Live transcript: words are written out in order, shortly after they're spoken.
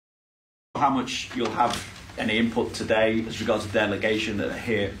how much you'll have any input today as regards to delegation that are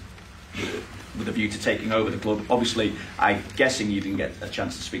here with a view to taking over the club. Obviously, I'm guessing you didn't get a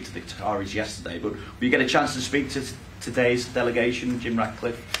chance to speak to the Qataris yesterday, but will you get a chance to speak to today's delegation, Jim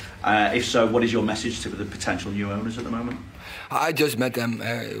Ratcliffe? If so, what is your message to the potential new owners at the moment? I just met them,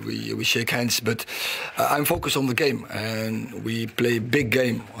 we shake hands, but I'm focused on the game, and we play a big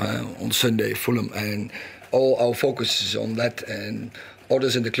game on Sunday, Fulham, and all our focus is on that, and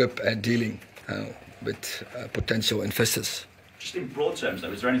others in the club are dealing with potential investors. Just in broad terms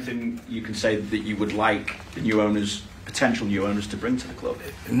though, is there anything you can say that you would like the new owners, potential new owners, to bring to the club?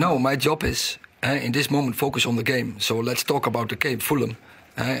 No, my job is, in this moment, focus on the game. So let's talk about the game, Fulham,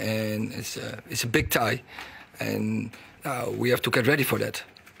 and it's a big tie, and we have to get ready for that.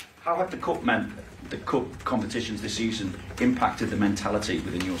 How have the cup competitions this season impacted the mentality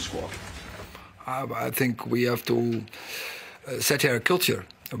within your squad? I think we have to set here a culture,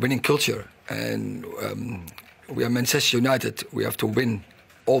 a winning culture, and we are Manchester United. We have to win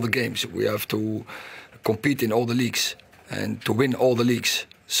all the games. We have to compete in all the leagues and to win all the leagues.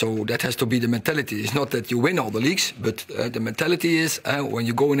 So that has to be the mentality. It's not that you win all the leagues, but the mentality is when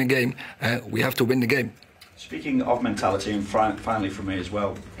you go in a game, we have to win the game. Speaking of mentality, and finally from me as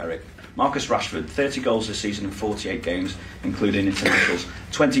well, Erik, Marcus Rashford, 30 goals this season in 48 games, including internationals,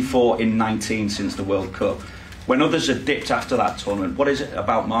 24 in 19 since the World Cup. When others have dipped after that tournament, what is it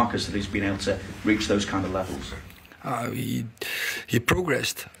about Marcus that he's been able to reach those kind of levels? He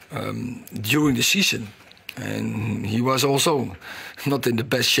progressed during the season, and he was also not in the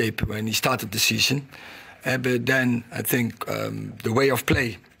best shape when he started the season. But then I think the way of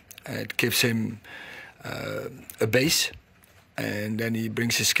play, it gives him a base, and then he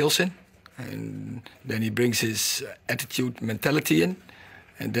brings his skills in, and then he brings his attitude, mentality in,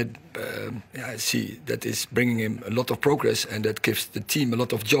 and that I see that is bringing him a lot of progress, and that gives the team a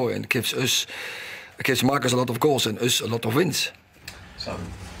lot of joy, and gives Marcus a lot of goals and us a lot of wins. So,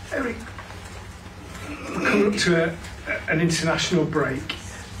 Erik, coming up to an international break,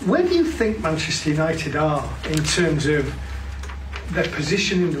 where do you think Manchester United are in terms of their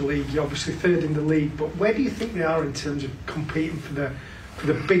position in the league? You're obviously third in the league, but where do you think they are in terms of competing for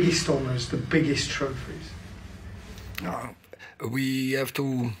the biggest honours, the biggest trophies? We have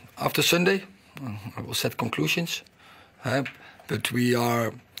to, after Sunday, I will set conclusions. But we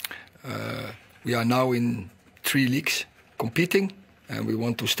are now in 3 leagues competing, and we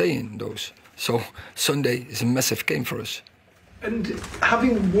want to stay in those. So Sunday is a massive game for us. And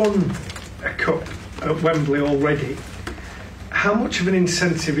having won a cup at Wembley already, how much of an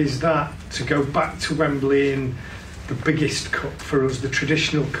incentive is that to go back to Wembley in the biggest cup for us, the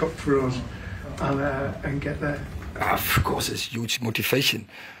traditional cup for us, and get there? Of course, it's huge motivation.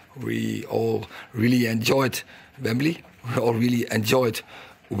 We all really enjoyed Wembley. We all really enjoyed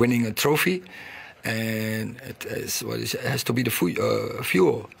winning a trophy, and it has to be the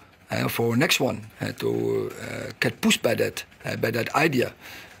fuel for next one to get pushed by that idea,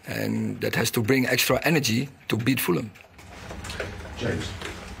 and that has to bring extra energy to beat Fulham. James.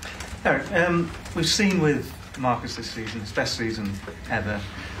 Erik, we've seen with Marcus this season, his best season ever.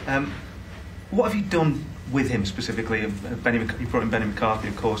 What have you done with him specifically? You brought in Benny McCarthy,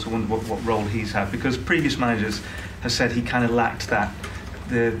 of course. I wonder what role he's had, because previous managers have said he kind of lacked that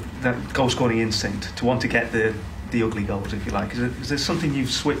goal-scoring instinct to want to get the ugly goals, if you like. Is there something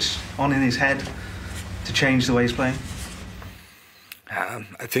you've switched on in his head to change the way he's playing?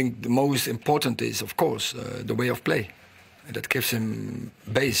 I think the most important is, of course, the way of play. That gives him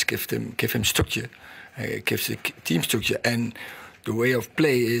base, gives him structure, gives the team structure, and the way of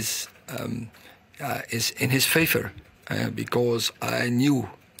play is in his favor because I knew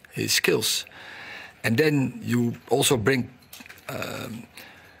his skills, and then you also bring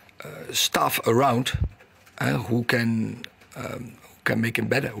staff around who can make him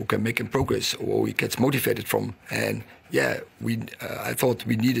better, who can make him progress, or he gets motivated from. And I thought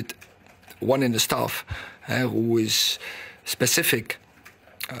we needed one in the staff who is specific,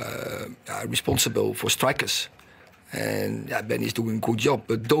 responsible for strikers. And Benny's doing a good job,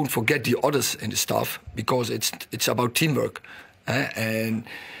 but don't forget the others in the staff, because it's about teamwork. And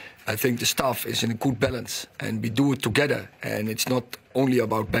I think the staff is in a good balance, and we do it together. And it's not only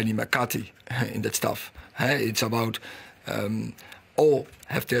about Benny McCarthy in that staff. It's about all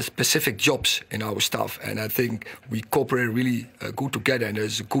have their specific jobs in our staff, and I think we cooperate really good together, and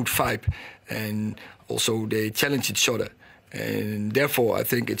there's a good vibe, and also they challenge each other. And therefore, I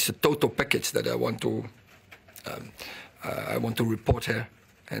think it's a total package that I want to report here,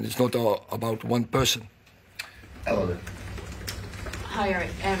 and it's not all about one person. Eleanor. Hi Eric.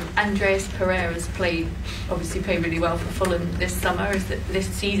 Andreas Pereira's obviously played really well for Fulham this summer, this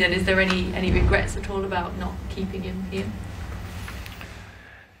season. Is there any regrets at all about not keeping him here?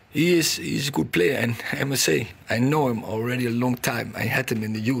 He's a good player, and I must say, I know him already a long time. I had him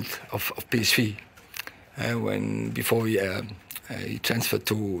in the youth of PSV. Before he transferred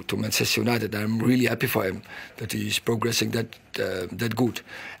to Manchester United. I'm really happy for him that he's progressing that good.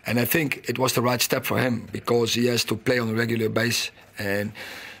 And I think it was the right step for him because he has to play on a regular basis. And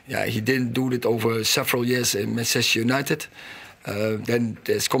yeah, he didn't do it over several years in Manchester United. Then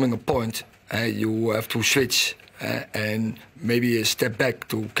there's coming a point you have to switch and maybe a step back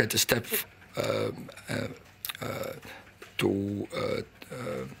to get a step to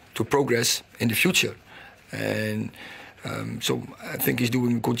progress in the future. And so I think he's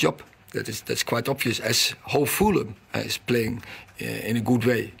doing a good job. That's quite obvious, as whole Fulham is playing in a good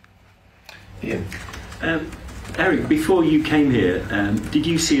way. Yeah. Erik, before you came here, did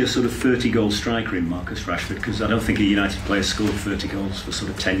you see a sort of 30-goal striker in Marcus Rashford? Because I don't think a United player scored 30 goals for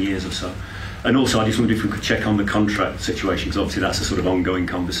sort of 10 years or so. And also, I just wondered if we could check on the contract situation, because obviously that's a sort of ongoing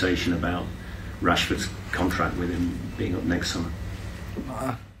conversation about Rashford's contract with him being up next summer.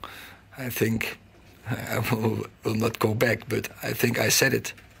 I think I will not go back, but I think I said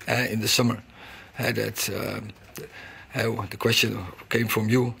it in the summer that the question came from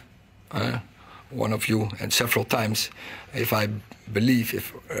you, one of you, and several times, if I believe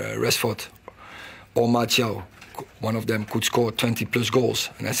if Rashford or Martial, one of them could score 20 plus goals,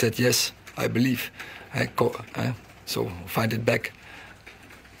 and I said yes, I believe. So find it back.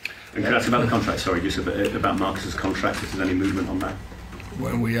 And can I ask about the contract? Sorry, just a bit about Marcus's contract. If there's any movement on that.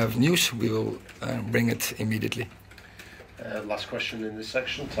 When we have news, we will bring it immediately. Last question in this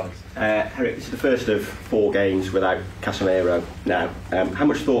section, Tom. Erik, this is the first of 4 games without Casemiro now. How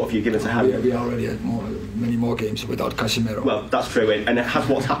much thought have you given to having... We already had many more games without Casemiro. Well, that's true. And has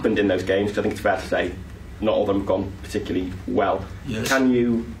what's happened in those games, because I think it's fair to say not all of them have gone particularly well. Yes.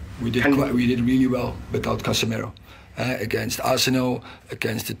 We did really well without Casemiro. Against Arsenal,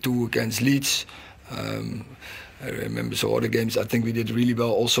 against the 2 against Leeds. I remember so other games. I think we did really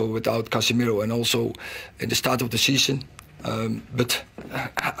well also without Casemiro, and also in the start of the season. But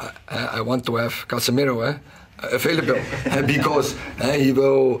I want to have Casemiro available because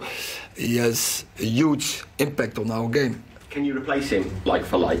he has a huge impact on our game. Can you replace him like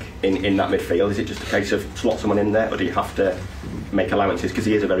for like in that midfield? Is it just a case of slot someone in there, or do you have to make allowances because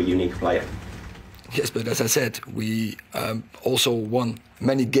he is a very unique player? Yes, but as I said, we also won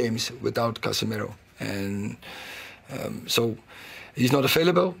many games without Casemiro, and so he's not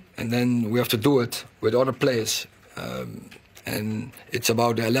available, and then we have to do it with other players. And it's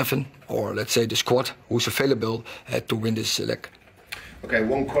about the 11, or let's say the squad, who's available to win this leg. Okay,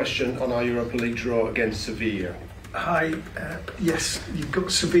 one question on our Europa League draw against Sevilla. Hi, yes, you've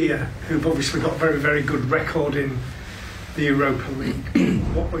got Sevilla, who've obviously got a very, very good record in the Europa League.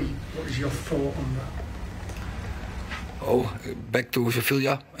 What is your thought on that? Oh, back to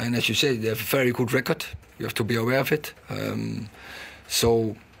Sevilla, and as you say, they have a very good record. You have to be aware of it.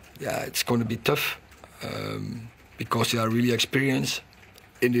 So, yeah, it's going to be tough. Because they are really experienced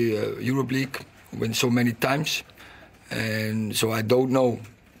in the Europa League, win so many times, and so I don't know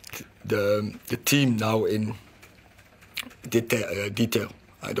the team now in detail.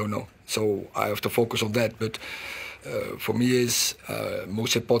 I don't know, so I have to focus on that. But for me, is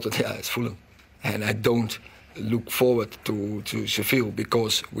most important. Yeah, it's Fulham, and I don't look forward to Seville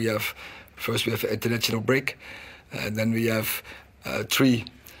because we have an international break, and then we have 3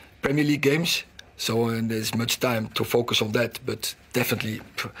 Premier League games. So there's much time to focus on that, but definitely,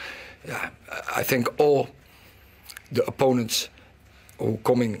 yeah, I think all the opponents who are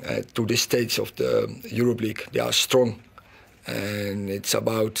coming to this stage of the Europa League, they are strong, and it's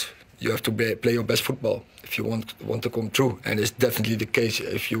about you have to play your best football if you want to come through, and it's definitely the case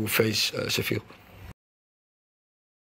if you face Seville.